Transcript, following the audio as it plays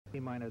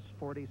T-minus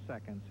 40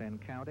 seconds and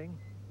counting.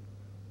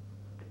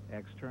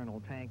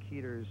 External tank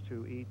heaters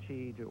to ET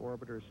to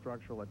orbiter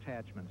structural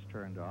attachments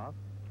turned off.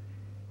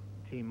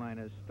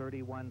 T-minus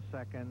 31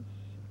 seconds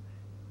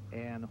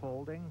and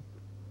holding.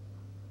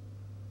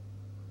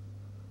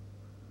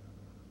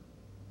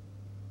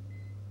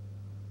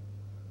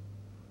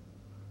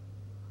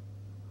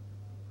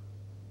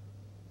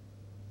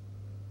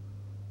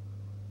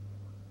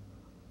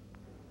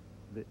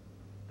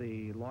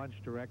 The launch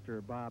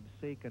director, Bob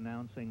Seek,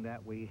 announcing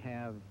that we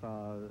have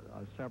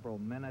several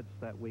minutes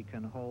that we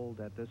can hold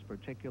at this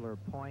particular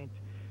point.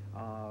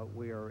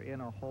 We are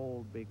in a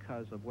hold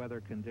because of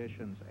weather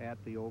conditions at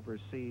the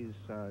overseas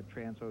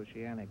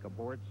transoceanic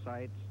abort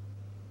sites.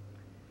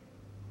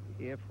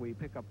 If we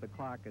pick up the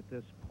clock at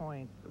this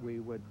point, we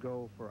would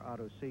go for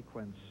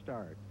auto-sequence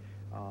start.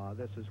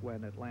 This is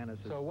when Atlantis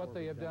is... So what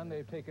they have done,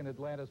 they've taken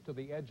Atlantis to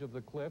the edge of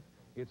the cliff.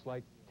 It's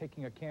like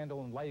taking a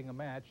candle and lighting a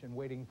match and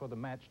waiting for the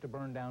match to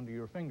burn down to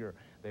your finger.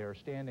 They are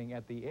standing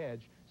at the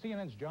edge.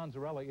 CNN's John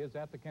Zarelli is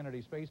at the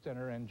Kennedy Space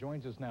Center and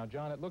joins us now.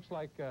 John, it looks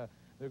like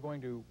they're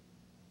going to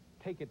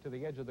take it to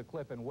the edge of the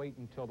cliff and wait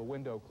until the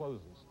window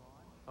closes.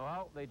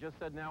 Well, they just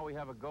said now we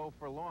have a go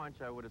for launch.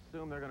 I would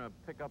assume they're going to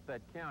pick up that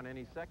count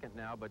any second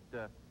now, but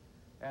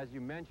as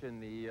you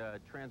mentioned, the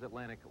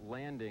transatlantic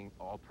landing,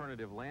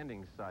 alternative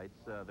landing sites,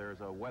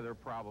 there's a weather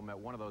problem at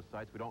one of those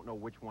sites. We don't know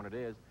which one it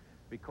is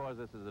because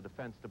this is a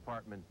Defense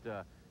Department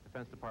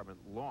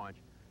launch.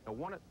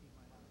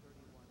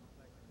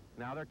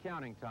 Now they're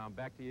counting, Tom.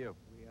 Back to you.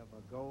 We have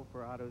a go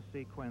for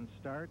auto-sequence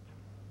start.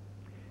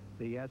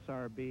 The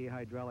SRB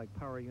hydraulic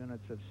power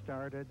units have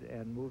started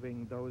and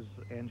moving those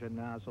engine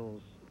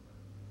nozzles.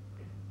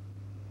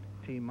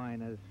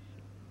 T-minus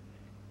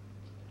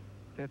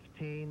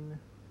 15,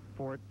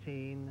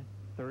 14,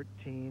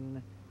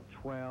 13,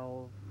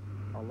 12,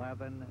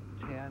 11,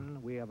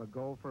 10. We have a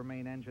go for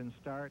main engine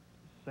start.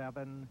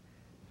 7,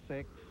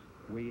 6.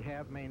 We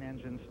have main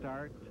engine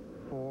start.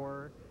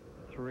 4,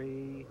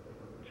 3,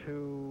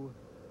 2,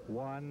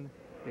 1.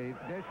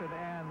 Ignition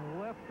and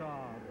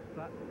liftoff.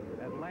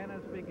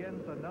 Atlantis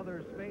begins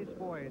another space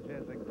voyage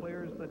as it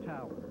clears the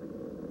tower.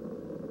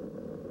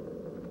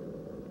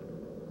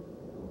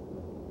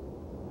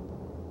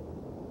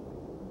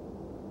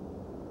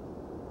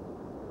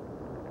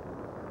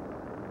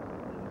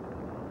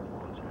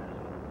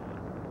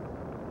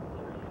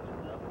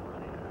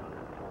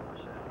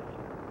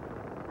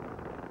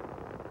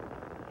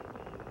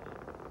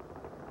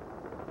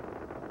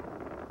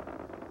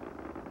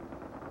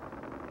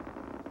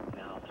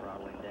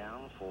 Throttling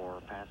down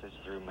for passage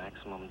through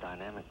maximum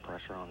dynamic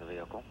pressure on the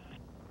vehicle.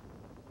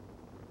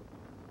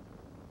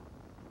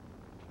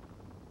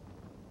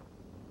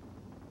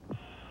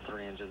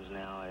 Three engines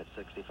now at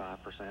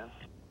 65%.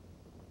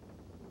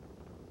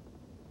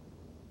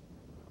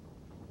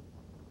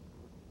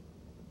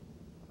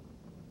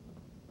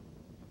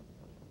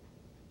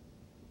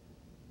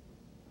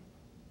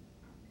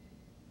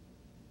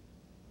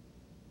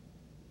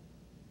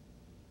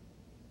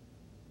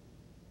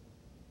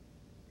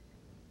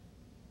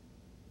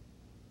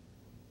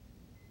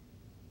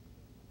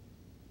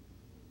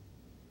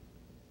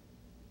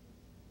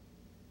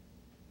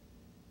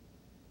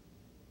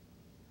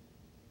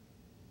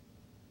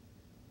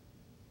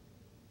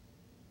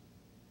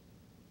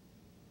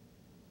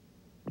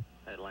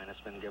 Atlantis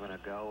been given a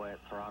go at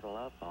throttle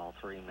up. All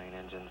three main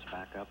engines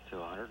back up to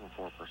 104%.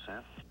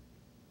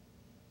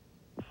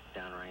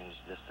 Downrange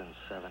distance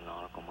 7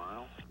 nautical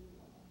miles.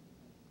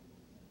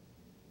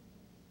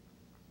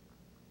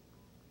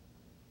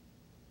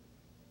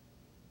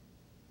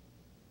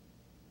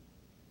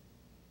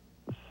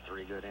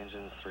 Three good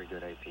engines, three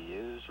good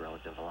APUs.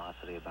 Relative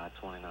velocity about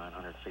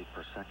 2,900 feet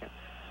per second.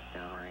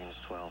 Downrange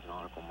 12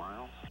 nautical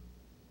miles.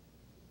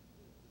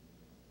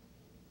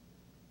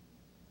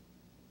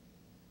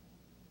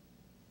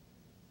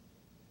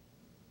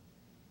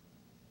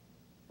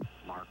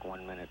 Mark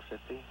 1 minute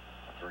 50,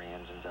 three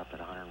engines up at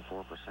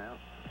 104%.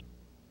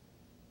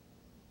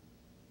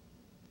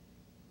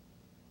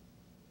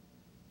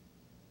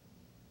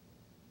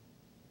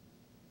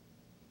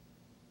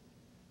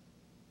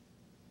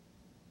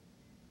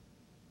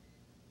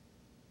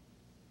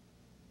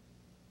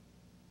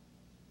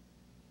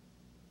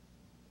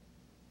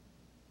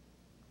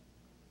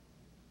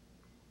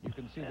 You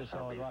can see the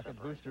solid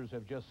rocket boosters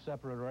have just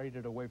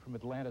separated away from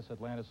Atlantis.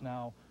 Atlantis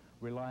now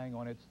relying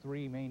on its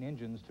three main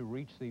engines to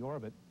reach the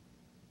orbit.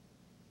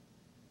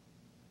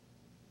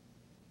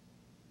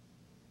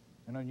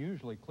 An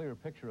unusually clear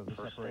picture of the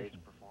First separation.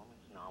 Stage performance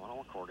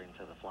nominal according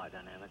to the flight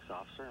dynamics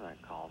officer.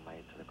 That call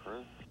made to the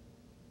crew.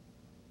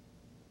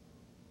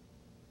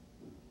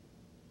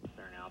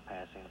 They're now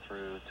passing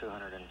through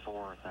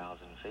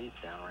 204,000 feet,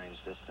 downrange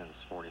distance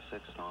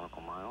 46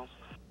 nautical miles.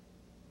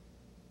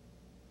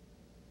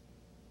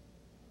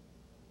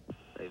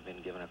 They've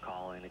been given a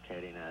call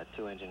indicating a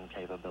two-engine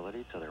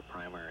capability to their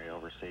primary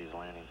overseas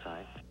landing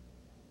site.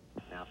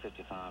 Now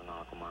 55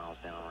 nautical miles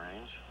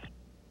downrange.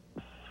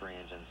 Three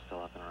engines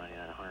still up and running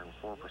at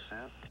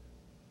 104%.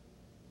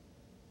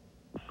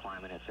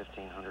 climbing at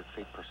 1,500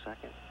 feet per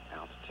second,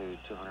 altitude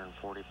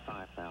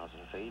 245,000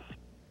 feet.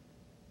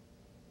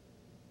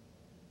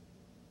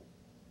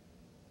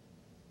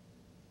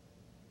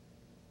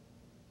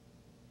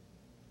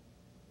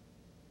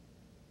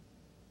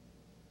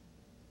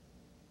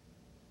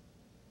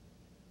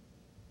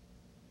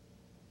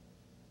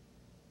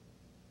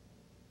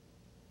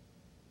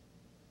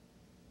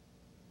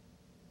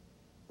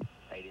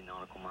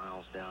 Nautical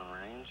miles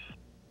downrange.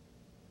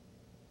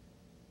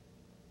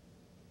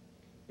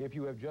 If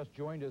you have just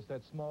joined us,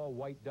 that small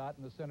white dot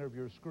in the center of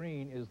your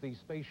screen is the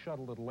Space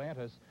Shuttle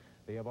Atlantis.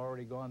 They have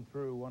already gone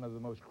through one of the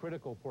most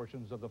critical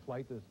portions of the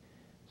flight. The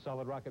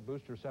solid rocket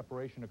booster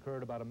separation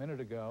occurred about a minute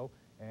ago,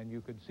 and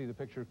you could see the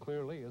picture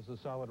clearly as the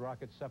solid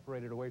rocket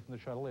separated away from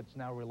the shuttle. It's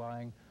now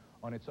relying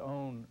on its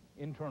own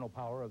internal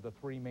power of the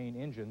three main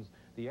engines.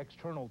 The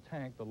external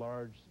tank, the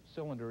large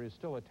cylinder, is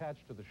still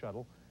attached to the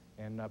shuttle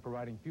and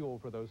providing fuel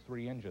for those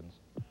three engines.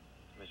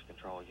 Mission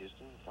Control,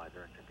 Houston. Flight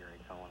Director Gary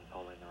Cohen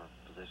polling their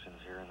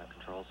positions here in the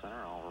control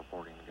center, all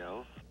reporting to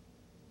go.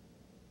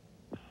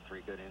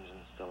 Three good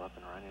engines still up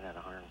and running at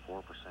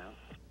 104%.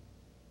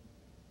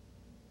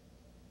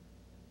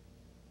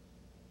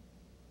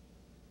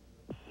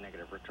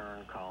 Negative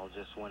return call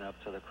just went up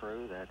to the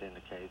crew. That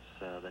indicates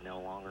they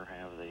no longer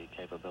have the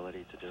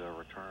capability to do a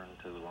return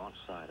to launch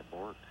site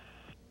abort.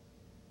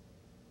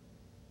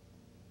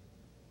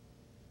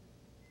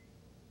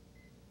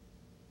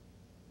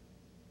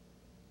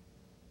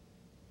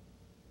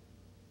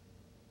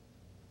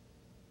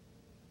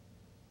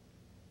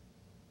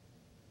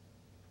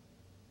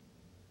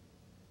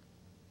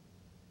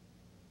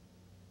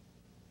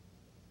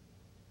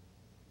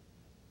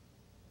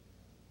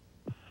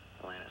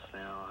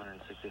 Now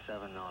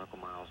 167 nautical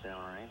miles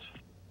downrange.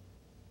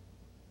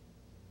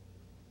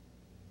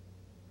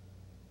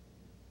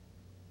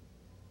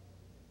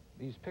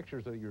 These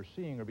pictures that you're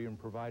seeing are being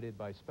provided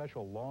by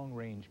special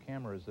long-range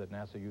cameras that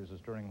NASA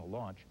uses during the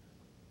launch.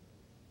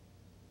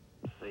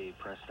 The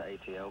press to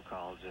ATO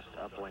call just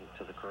uplinked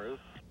to the crew.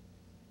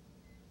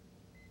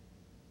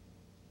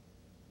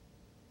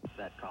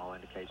 That call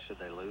indicates should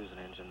they lose an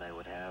engine, they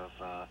would have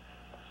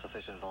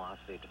sufficient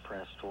velocity to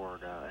press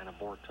toward an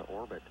abort to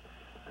orbit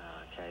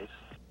case.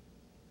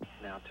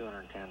 Now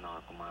 210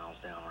 nautical miles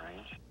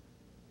downrange.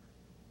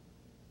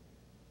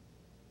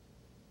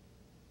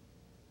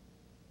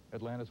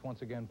 Atlantis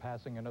once again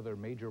passing another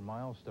major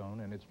milestone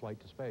in its flight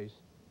to space.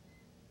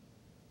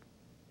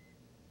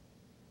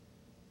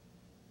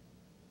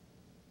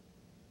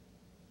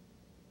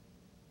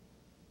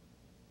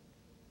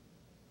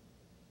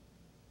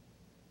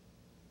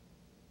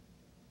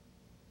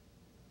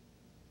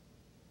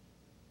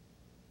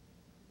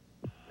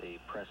 The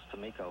press to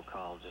MECO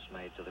call just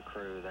made to the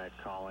crew. That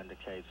call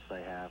indicates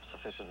they have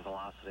sufficient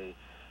velocity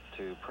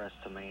to press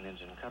to main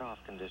engine cutoff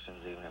conditions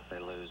even if they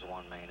lose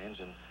one main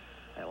engine.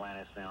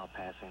 Atlantis now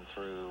passing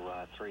through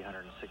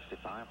 365%.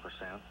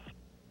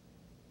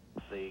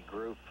 The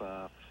Group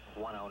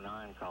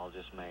 109 call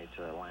just made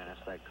to Atlantis.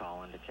 That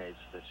call indicates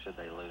that should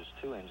they lose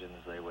two engines,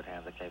 they would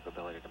have the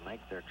capability to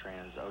make their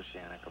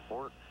transoceanic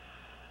abort,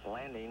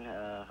 landing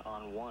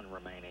on one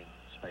remaining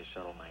Space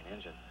Shuttle main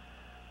engine.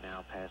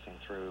 Now passing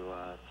through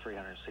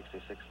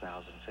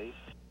 366,000 feet.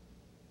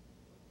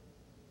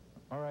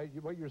 All right,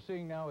 what you're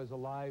seeing now is a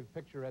live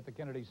picture at the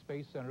Kennedy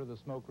Space Center, the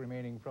smoke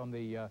remaining from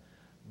the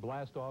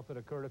blast-off that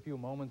occurred a few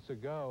moments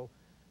ago.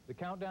 The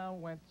countdown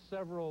went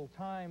several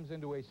times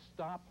into a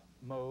stop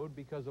mode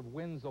because of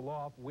winds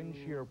aloft, wind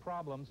shear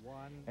problems.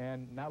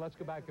 And now let's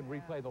go back and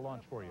replay the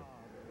launch for you.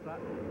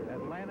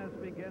 Atlantis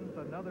begins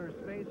another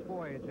space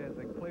voyage as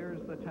it clears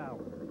the tower.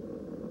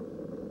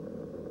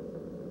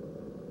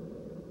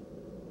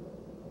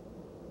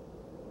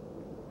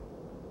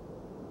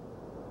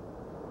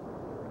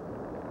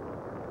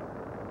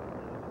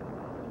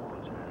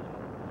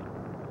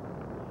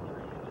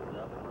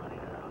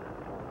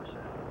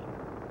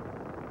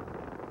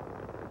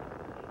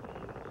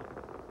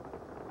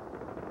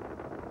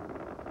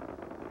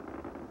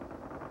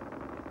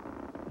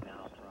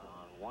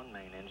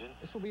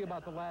 This will be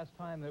about the last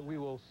time that we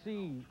will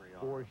see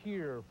or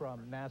hear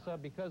from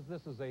NASA because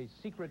this is a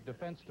secret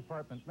Defense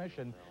Department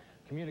mission.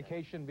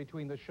 Communication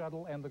between the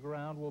shuttle and the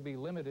ground will be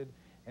limited,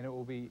 and it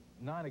will be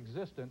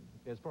non-existent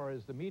as far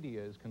as the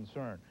media is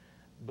concerned.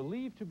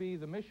 Believed to be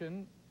the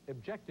mission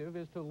objective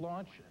is to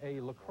launch a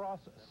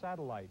LaCrosse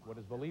satellite, what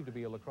is believed to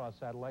be a LaCrosse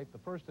satellite, the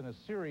first in a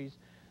series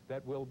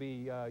that will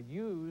be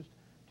used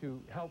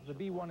to help the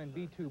B-1 and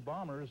B-2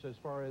 bombers as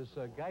far as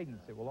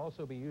guidance. It will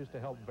also be used to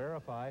help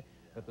verify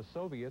that the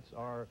Soviets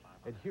are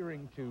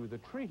adhering to the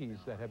treaties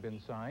that have been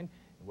signed.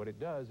 And what it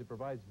does, it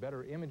provides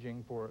better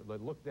imaging for the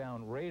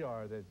look-down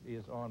radar that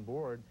is on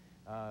board.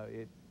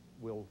 It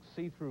will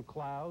see through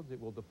clouds, it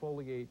will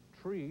defoliate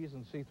trees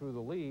and see through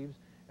the leaves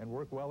and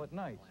work well at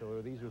night. So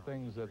these are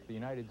things that the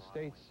United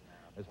States,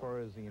 as far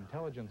as the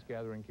intelligence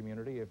gathering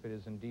community, if it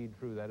is indeed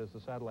true that is the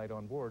satellite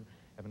on board,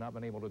 have not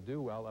been able to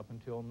do well up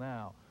until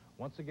now.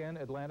 Once again,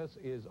 Atlantis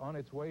is on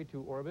its way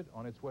to orbit,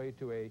 on its way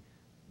to a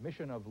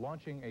mission of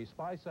launching a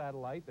spy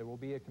satellite. There will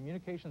be a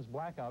communications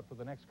blackout for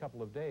the next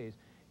couple of days.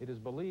 It is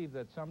believed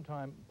that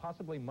sometime,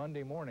 possibly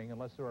Monday morning,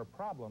 unless there are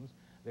problems,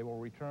 they will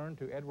return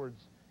to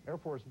Edwards Air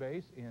Force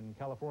Base in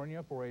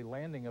California for a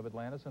landing of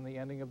Atlantis and the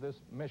ending of this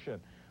mission.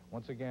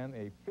 Once again,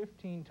 a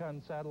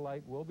 15-ton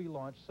satellite will be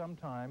launched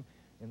sometime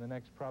in the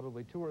next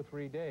probably 2 or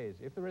 3 days.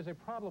 If there is a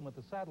problem with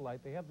the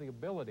satellite, they have the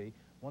ability,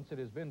 once it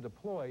has been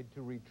deployed,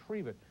 to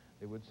retrieve it.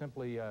 They would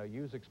simply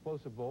use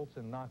explosive bolts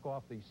and knock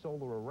off the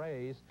solar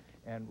arrays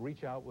and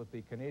reach out with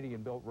the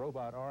Canadian-built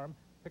robot arm,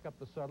 pick up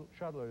the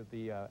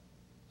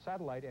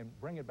satellite and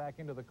bring it back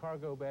into the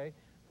cargo bay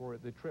for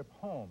the trip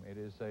home. It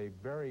is a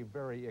very,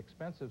 very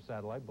expensive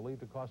satellite,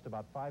 believed to cost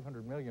about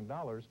 $500 million,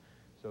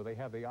 so they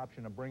have the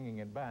option of bringing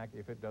it back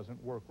if it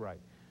doesn't work right.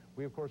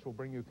 We, of course, will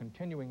bring you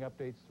continuing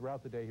updates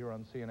throughout the day here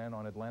on CNN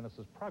on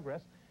Atlantis' progress,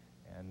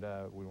 and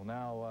we will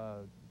now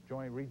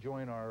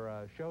rejoin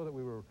our show that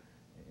we were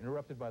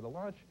interrupted by the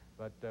launch,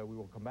 but we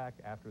will come back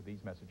after these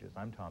messages.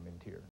 I'm Tom Intier.